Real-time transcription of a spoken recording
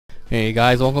Hey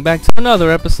guys, welcome back to another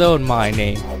episode. My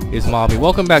name is Mabi.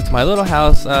 Welcome back to my little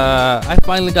house. I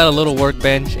finally got a little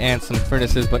workbench and some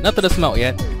furnaces, but nothing to smelt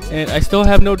yet. And I still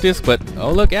have no disc, but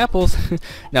oh look, apples.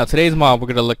 Now today's mod we're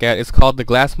going to look at is called the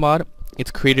Glass mod.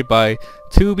 It's created by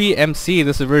djpretzel.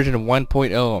 This is version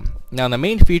 1.0. Now the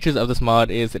main features of this mod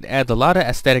is it adds a lot of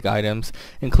aesthetic items,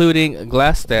 including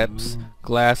glass steps,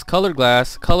 colored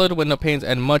glass, colored window panes,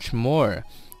 and much more.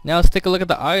 Now let's take a look at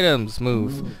the items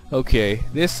move. Okay,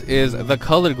 this is the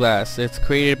colored glass. It's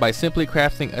created by simply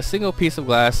crafting a single piece of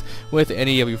glass with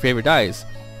any of your favorite dyes.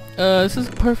 This is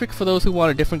perfect for those who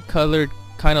want a different colored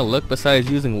kind of look besides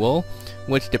using wool,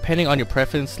 which depending on your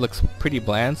preference looks pretty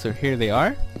bland. So here they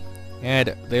are,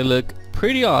 and they look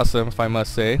pretty awesome if I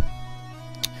must say.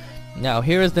 Now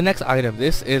here is the next item.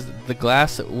 This is the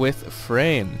glass with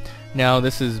frame. Now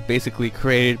this is basically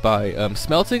created by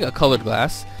smelting a colored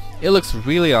glass. It looks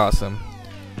really awesome,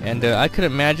 and I could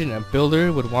imagine a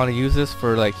builder would want to use this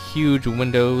for like huge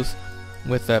windows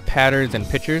with patterns and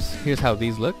pictures. Here's how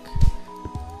these look.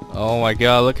 Oh my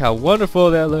god, look how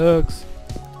wonderful that looks.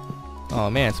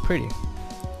 Oh man, it's pretty.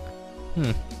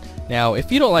 Now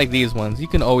if you don't like these ones, you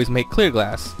can always make clear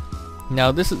glass.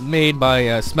 Now this is made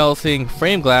by smelting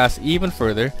frame glass even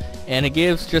further, and it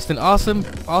gives just an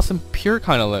awesome pure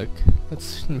kind of look.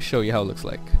 Let me show you how it looks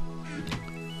like.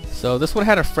 So this one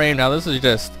had a frame. Now this is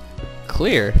just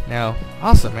clear. Now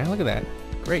awesome, man, look at that.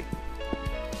 Great.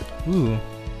 Ooh.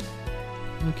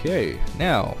 Okay,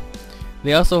 now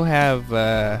they also have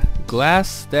glass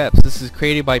steps. This is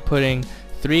created by putting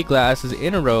 3 glasses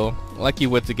in a row like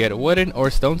you would to get wooden or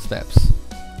stone steps.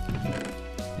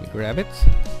 Let me grab it.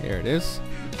 There it is.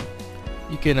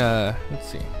 You can let's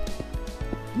see.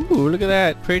 Ooh, look at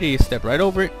that. Pretty. Step right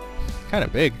over it. Kinda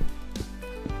big.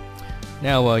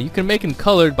 Now you can make them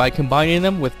colored by combining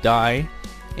them with dye,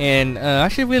 and I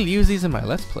should really use these in my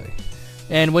Let's Play.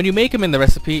 And when you make them in the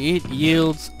recipe, it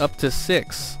yields up to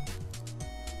 6.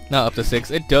 Not up to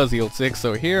 6, it does yield 6.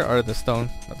 So here are the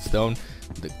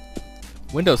the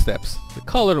window steps, the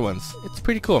colored ones. It's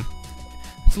pretty cool.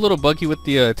 It's a little buggy with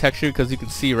the texture because you can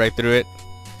see right through it.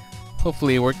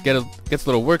 Hopefully it gets a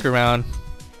little workaround.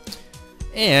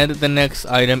 And the next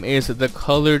item is the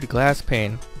colored glass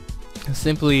pane.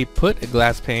 Simply put a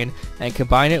glass pane and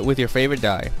combine it with your favorite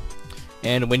dye,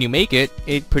 and when you make it,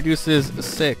 it produces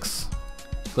 6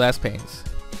 glass panes.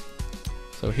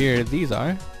 So here these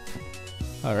are.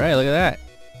 Alright, look at that.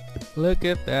 Look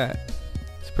at that.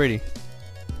 It's pretty.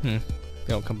 They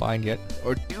don't combine yet.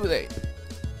 Or do they?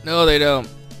 No, they don't.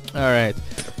 Alright.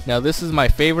 Now this is my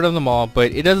favorite of them all,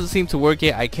 but it doesn't seem to work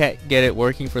yet. I can't get it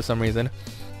working for some reason.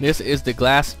 This is the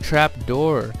glass trap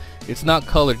door. It's not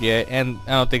colored yet, and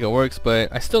I don't think it works,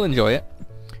 but I still enjoy it.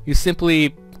 You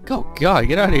simply, oh god,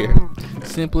 get out of here.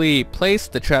 Simply place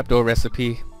the trapdoor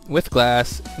recipe with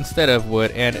glass instead of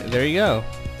wood, and there you go.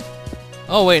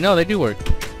 Oh wait, no, they do work.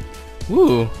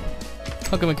 Woo!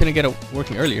 How come I couldn't get it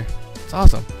working earlier? It's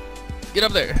awesome. Get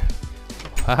up there.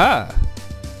 Haha.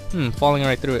 Falling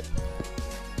right through it.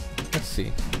 Let's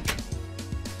see.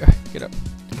 Get up.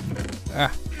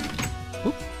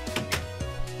 Whoop.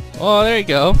 Oh, there you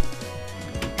go.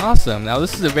 Awesome. Now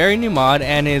this is a very new mod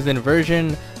and is in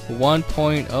version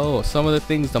 1.0. Some of the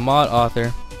things the mod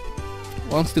author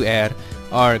wants to add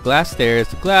are glass stairs,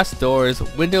 glass doors,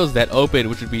 windows that open,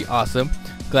 which would be awesome,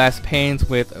 glass panes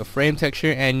with a frame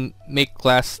texture, and make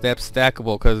glass steps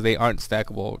stackable because they aren't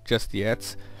stackable just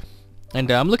yet.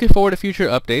 And I'm looking forward to future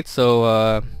updates,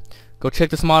 so go check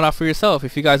this mod out for yourself.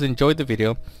 If you guys enjoyed the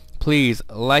video, please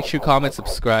like, share, comment,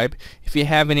 subscribe. If you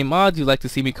have any mods you'd like to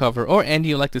see me cover or any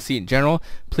you'd like to see in general,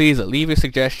 please leave your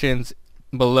suggestions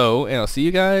below, and I'll see you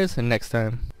guys next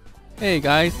time. Hey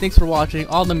guys, thanks for watching.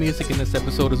 All the music in this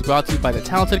episode is brought to you by the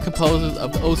talented composers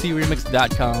of the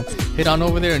OCRemix.com. Head on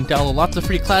over there and download lots of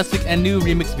free classic and new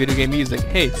remix video game music.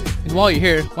 Hey, and while you're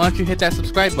here, why don't you hit that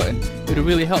subscribe button? It would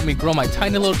really help me grow my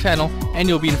tiny little channel, and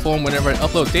you'll be informed whenever I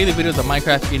upload daily videos of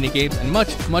Minecraft, indie games, and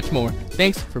much more.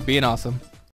 Thanks for being awesome.